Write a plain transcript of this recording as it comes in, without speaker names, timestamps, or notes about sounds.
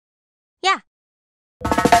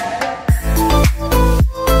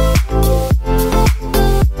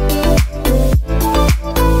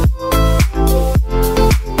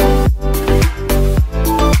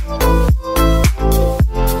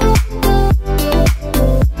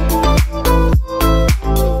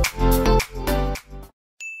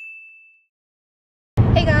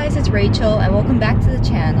Rachel and welcome back to the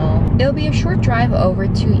channel. It'll be a short drive over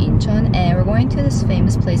to Incheon and we're going to this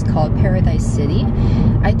famous place called Paradise City.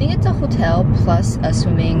 I think it's a hotel plus a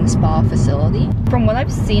swimming spa facility. From what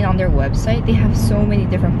I've seen on their website, they have so many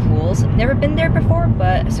different pools. Never been there before,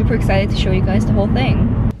 but super excited to show you guys the whole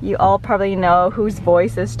thing. You all probably know whose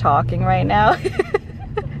voice is talking right now.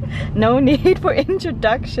 No need for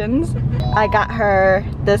introductions. I got her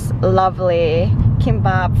this lovely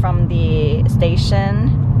kimbap from the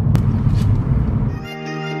station.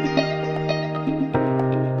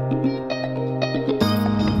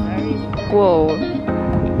 Whoa,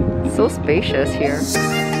 so spacious here.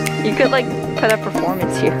 You could like put a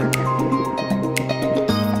performance here.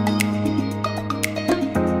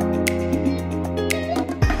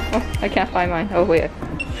 Oh, I can't find mine. Oh wait.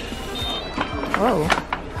 Whoa.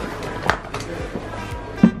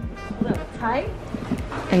 A little tight.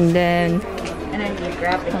 And then you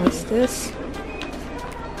grab it. What's this?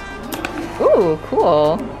 Ooh,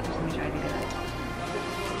 cool.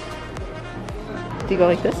 Do you go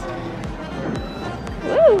like this?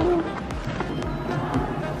 Woo!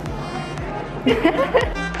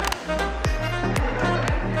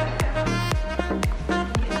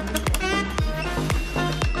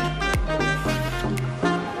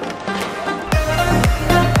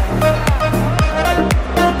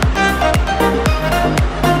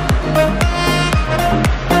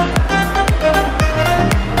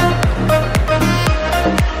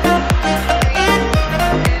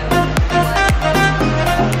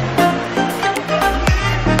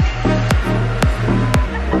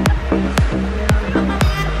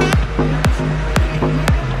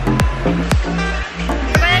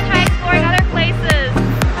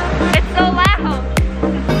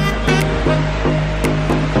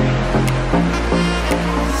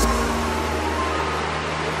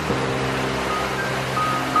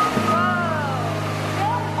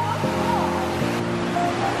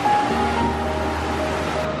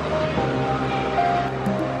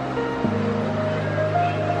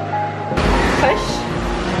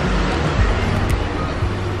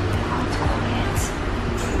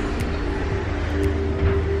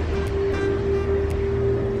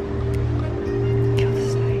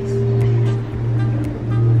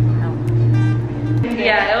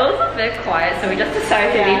 Yeah, it was a bit quiet, so we just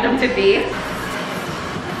decided to leave them to be.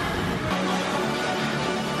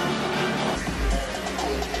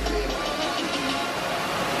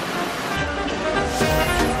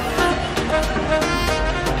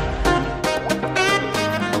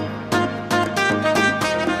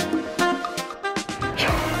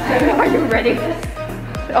 Are you ready?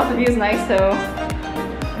 Oh, the view is nice, so.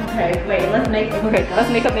 Okay, wait, let's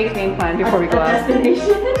make a big game plan before we go out.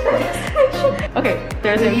 Destination. Okay,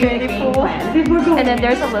 there's an infinity pool, and then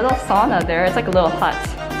there's a little sauna there. It's like a little hut.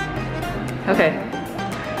 Okay,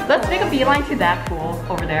 let's make a beeline to that pool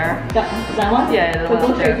over there. That one? Yeah, we'll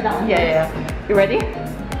go straight to that one. Yeah. You ready?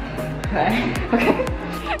 Okay. Okay.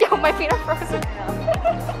 Yo, my feet are frozen.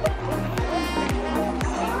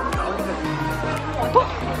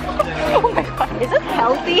 Oh my god, is it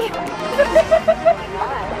healthy?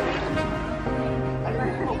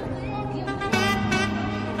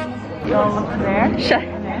 There? Shut.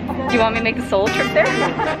 Do you want me to make the solo trip there?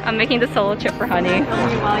 I'm making the solo trip for honey.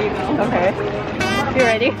 While you go. Okay. You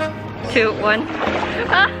ready? 2, 1.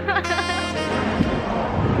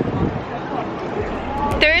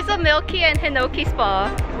 There is a Milky and Hinoki spa.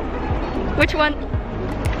 Which one?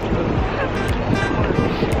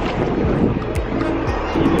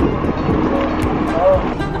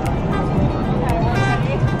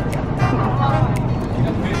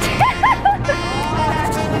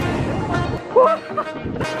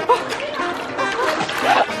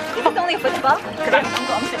 It's only a football.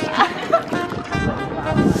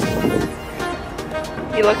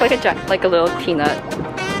 You look like a little peanut.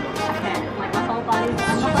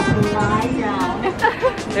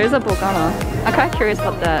 There's a Bogana. I'm kind of curious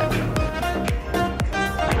about that.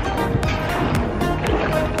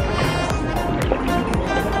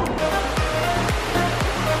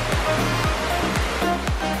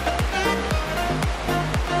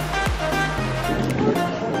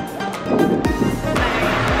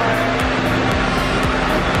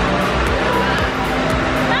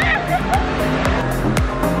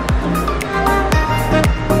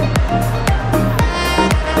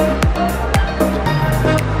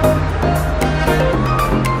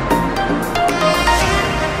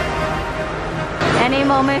 Any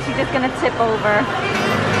moment she's just gonna tip over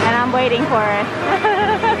and I'm waiting for it.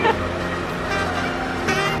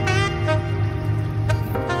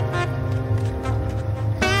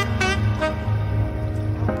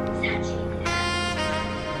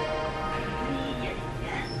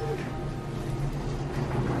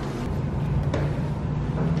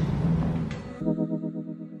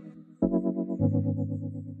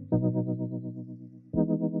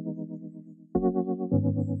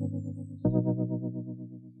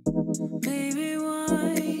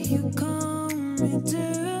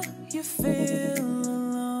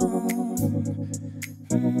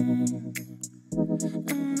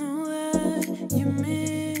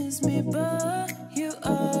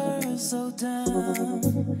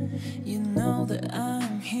 that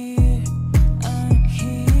I'm here, I'm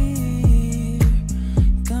here.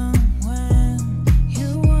 Come when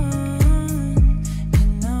you want,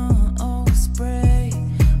 and I'll always pray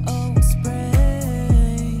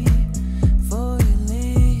for your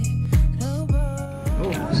little boy.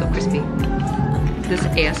 Oh, so crispy. This is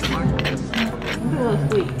ASMR. Oh,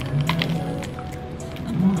 sweet.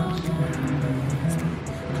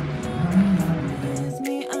 With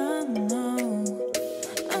me, I know.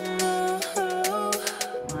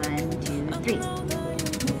 1, 2, 3.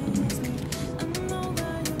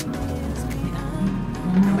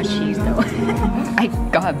 How much cheese though? I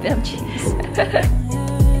got a bit of cheese.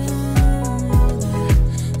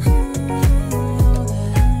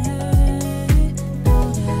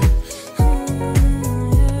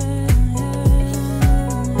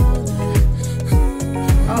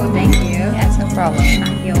 Oh, thank you. Yes, no problem.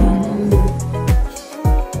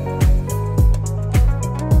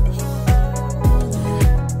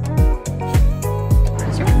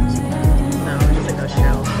 No, it's like a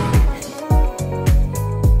shell.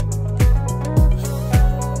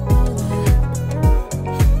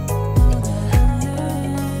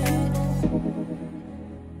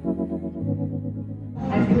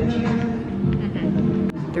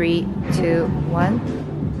 Mm-hmm. 3, 2, 1.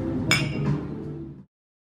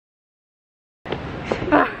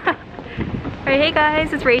 Alright, hey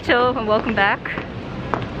guys, it's Rachel and welcome back.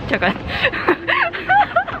 잠깐.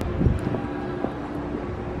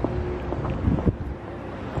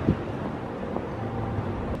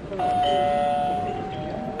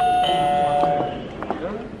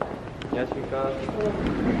 안녕하십니까.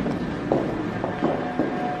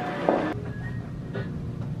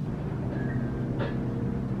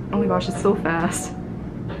 Oh my gosh, it's so fast.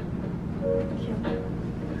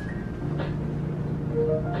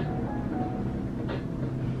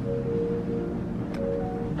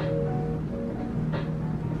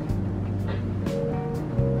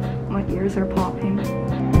 My ears are popping.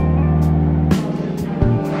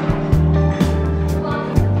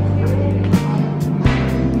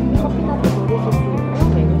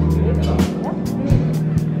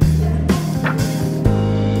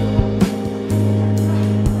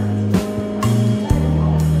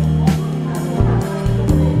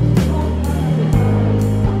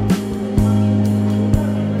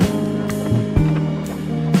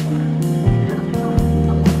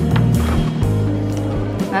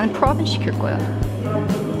 나는 province 시킬 거야.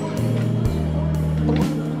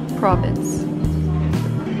 province.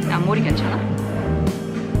 앞머리 괜찮아?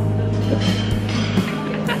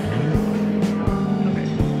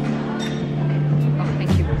 Oh,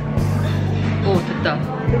 thank you. 오, 됐다.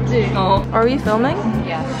 그치? 어. Are we filming?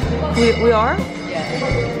 Yeah. We are?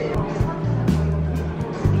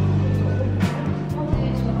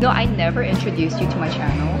 No, I never introduced you to my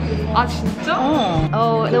channel. 아 진짜?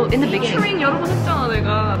 Oh, no, in the beginning. 피처링 여러 번 했잖아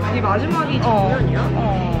내가. 이 마지막이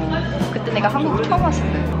작년이야? 그때 내가 한국 처음 왔을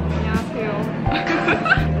때. 안녕하세요.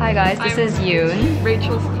 Hi guys, this is Yoon.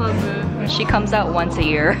 Rachel's cousin. She comes out once a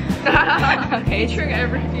year. Okay. Featuring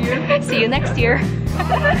every year. See you next year.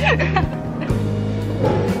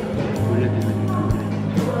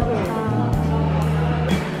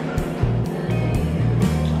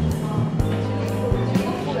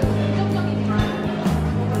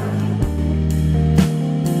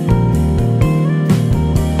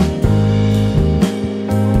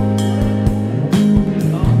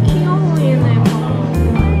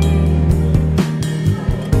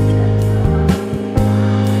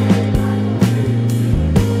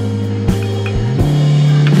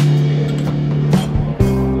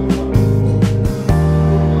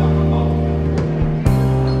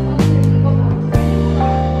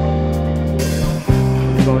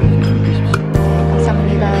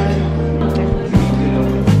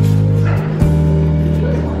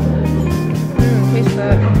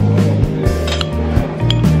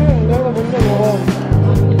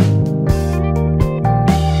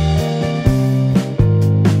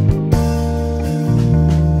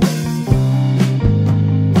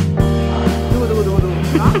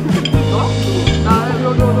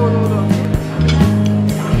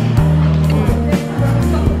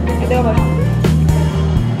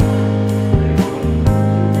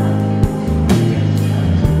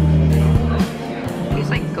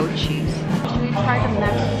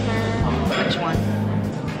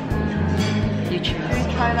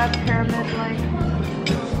 Try that pyramid like.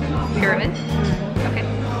 Pyramid? Okay.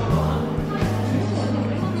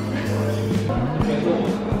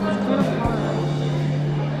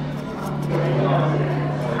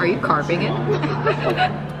 Are you carving it?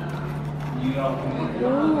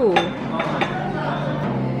 Ooh.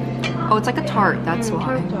 Oh, it's like a tart, that's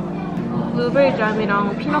why. 블루베리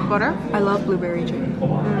잼이랑 피넛 버터. I love blueberry jam.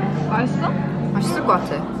 맛있어? 맛있을 것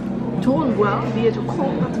같아. 저건 뭐야? 위에 저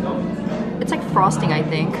콩 같은 거? It's like frosting, I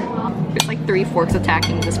think. There's like 3 forks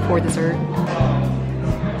attacking this poor dessert.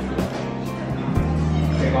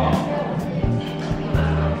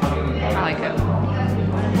 I like it.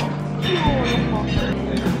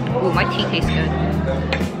 Ooh, my tea tastes good.